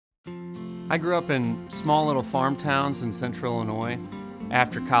I grew up in small little farm towns in central Illinois.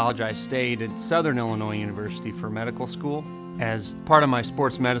 After college, I stayed at Southern Illinois University for medical school. As part of my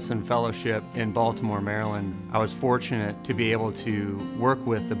sports medicine fellowship in Baltimore, Maryland, I was fortunate to be able to work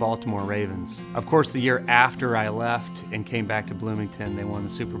with the Baltimore Ravens. Of course, the year after I left and came back to Bloomington, they won the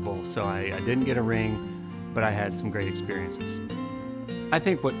Super Bowl, so I didn't get a ring, but I had some great experiences. I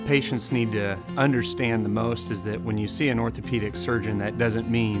think what patients need to understand the most is that when you see an orthopedic surgeon, that doesn't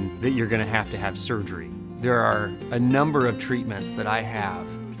mean that you're going to have surgery. There are a number of treatments that I have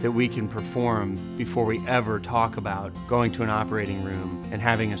that we can perform before we ever talk about going to an operating room and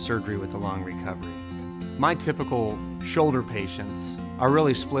having a surgery with a long recovery. My typical shoulder patients are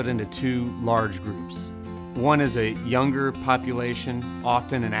really split into two large groups. One is a younger population,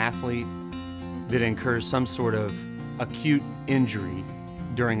 often an athlete, that incurs some sort of acute injury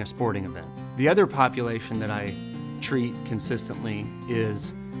during a sporting event. The other population that I treat consistently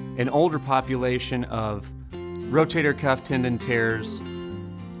is an older population of rotator cuff tendon tears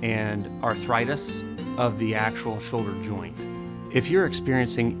and arthritis of the actual shoulder joint. If you're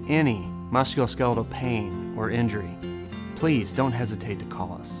experiencing any musculoskeletal pain or injury, please don't hesitate to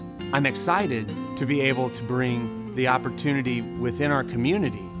call us. I'm excited to be able to bring the opportunity within our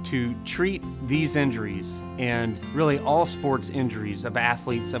community to treat these injuries and really all sports injuries of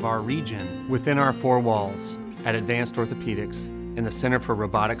athletes of our region within our four walls at Advanced Orthopedics in the Center for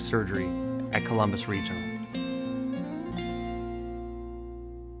Robotic Surgery at Columbus Regional.